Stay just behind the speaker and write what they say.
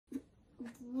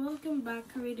Welcome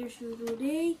back, creators.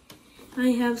 Today I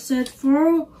have set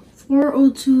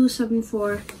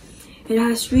 40274. It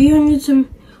has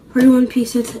 341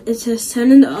 pieces. It says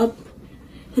 10 and up,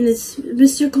 and it's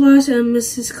Mr. Claus and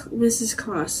Mrs.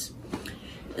 Claus.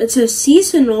 It says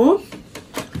seasonal,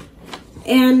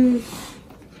 and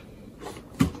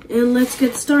let's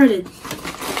get started.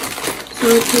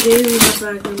 So today we have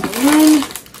bag number 1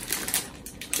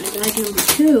 and bag number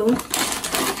 2.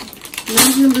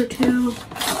 Bag number 2.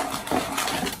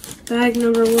 Bag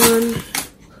number 1.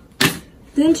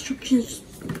 The instructions.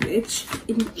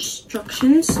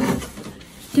 I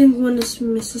think one is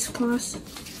Mrs. Claus.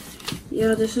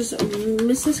 Yeah, this is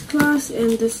Mrs. Claus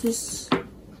and this is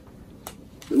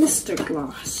Mr.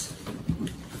 Claus.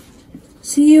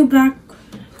 See you back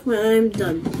when I'm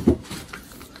done.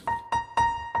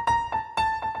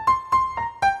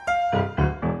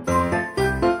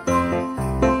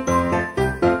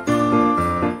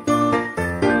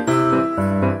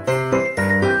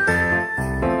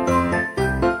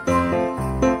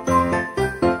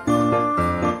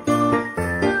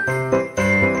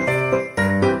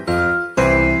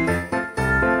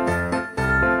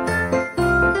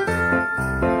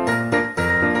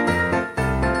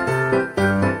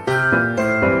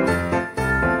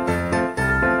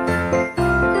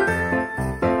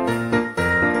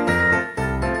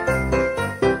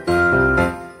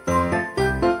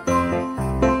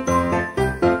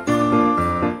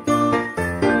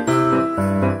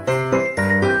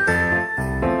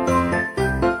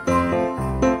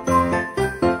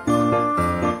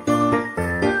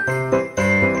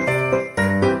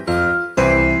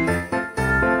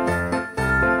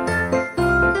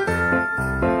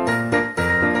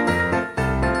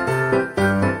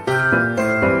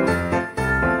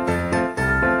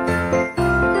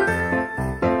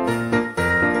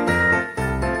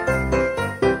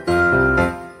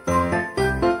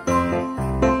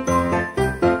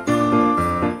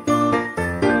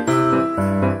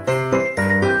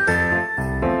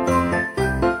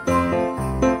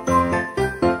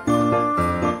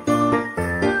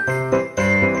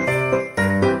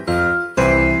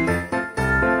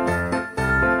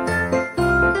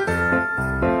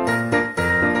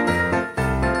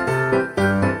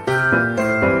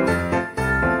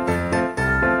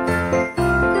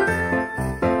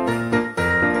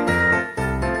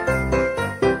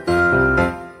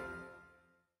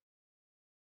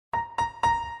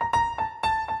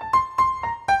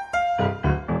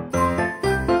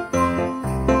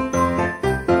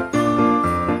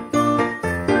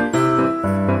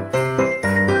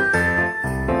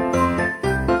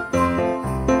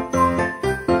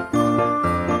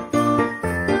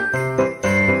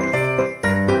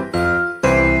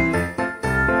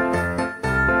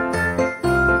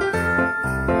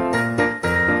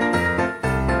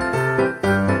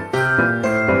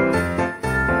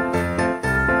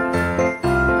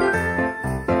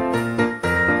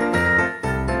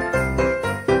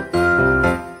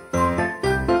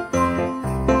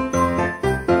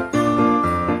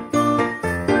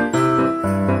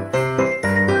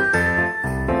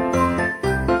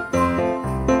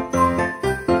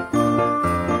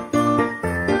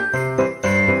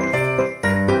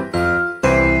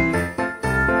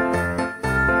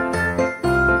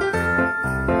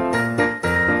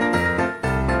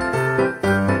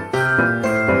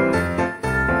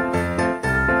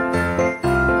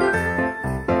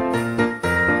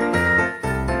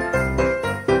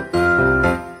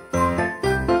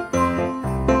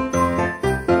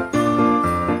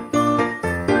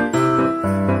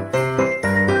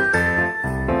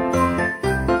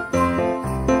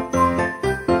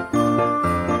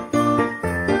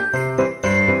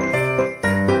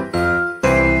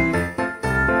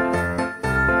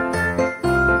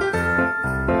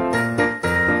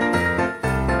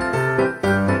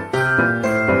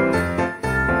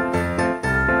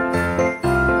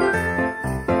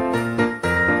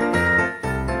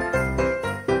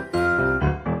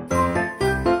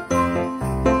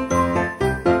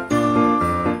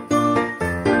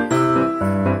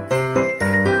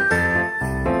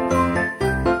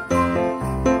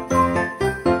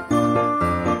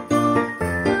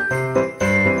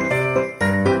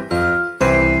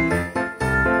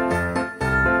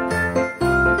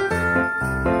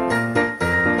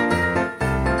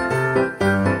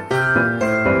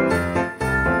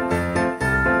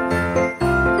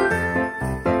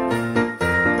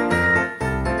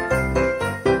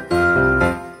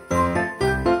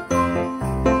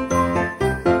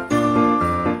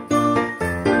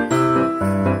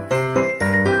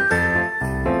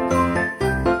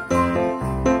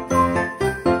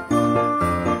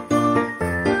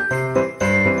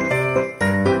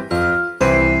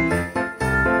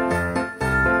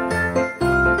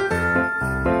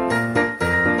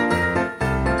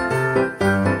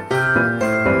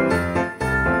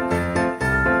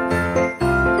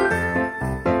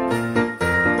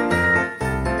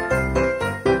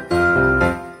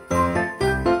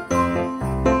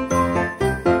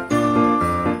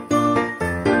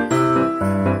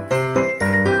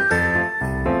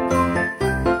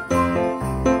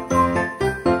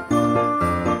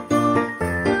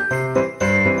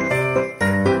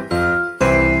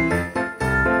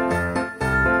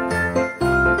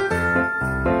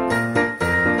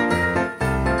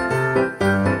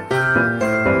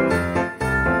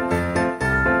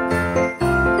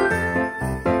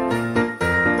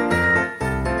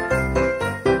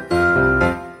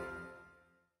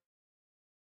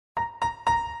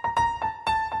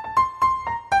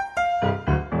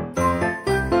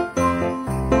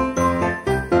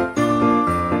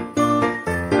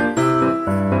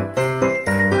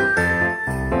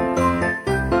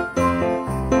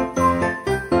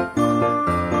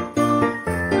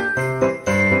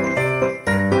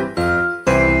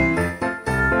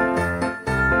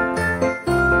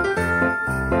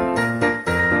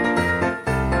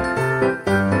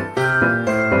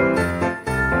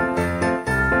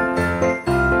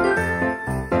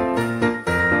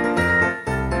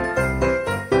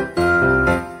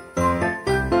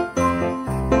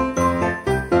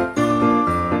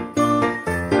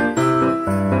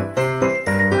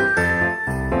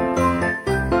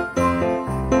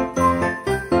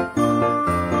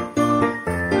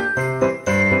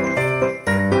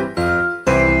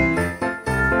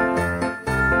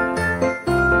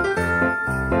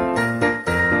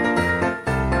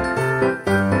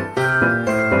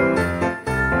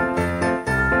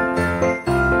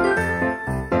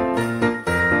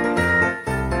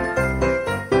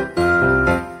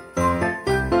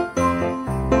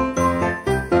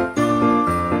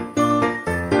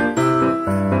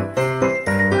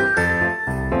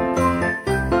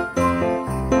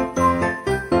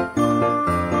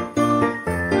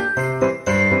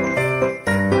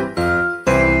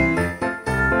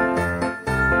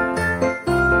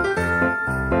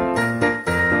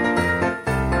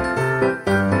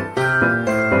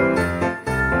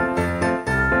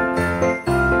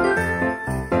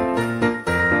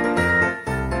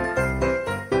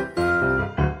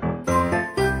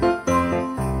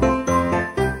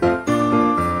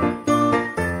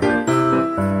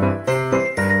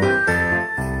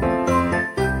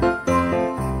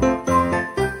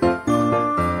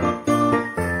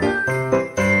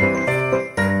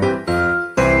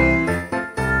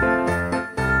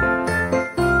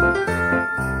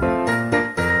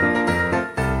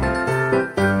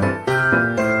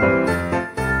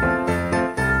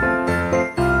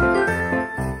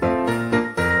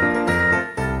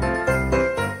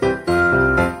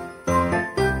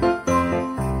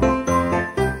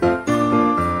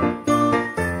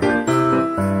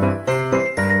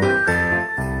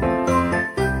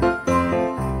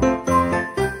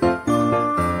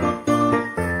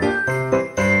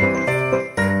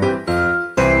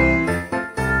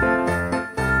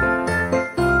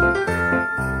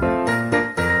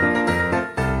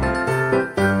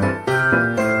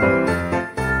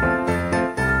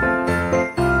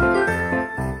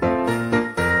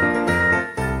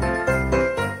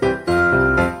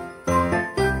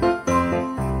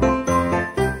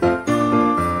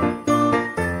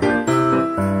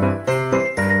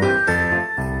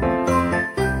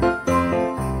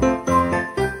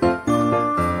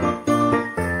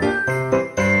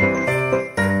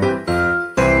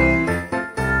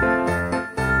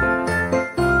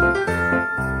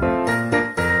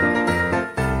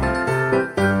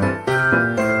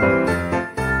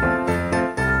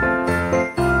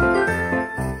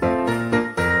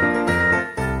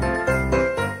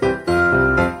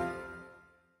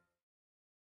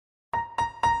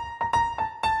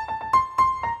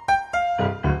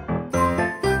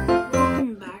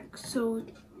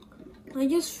 I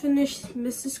just finished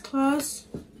Mrs. Claus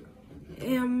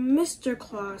and Mr.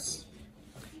 Claus.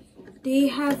 They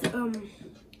have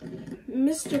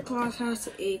Mr. Claus has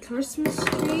a Christmas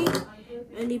tree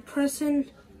and a present.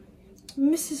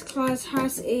 Mrs. Claus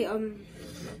has a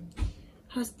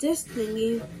has this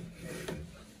thingy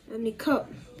and a cup.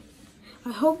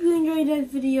 I hope you enjoyed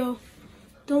that video.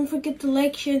 Don't forget to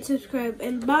like, share, and subscribe,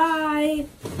 and bye!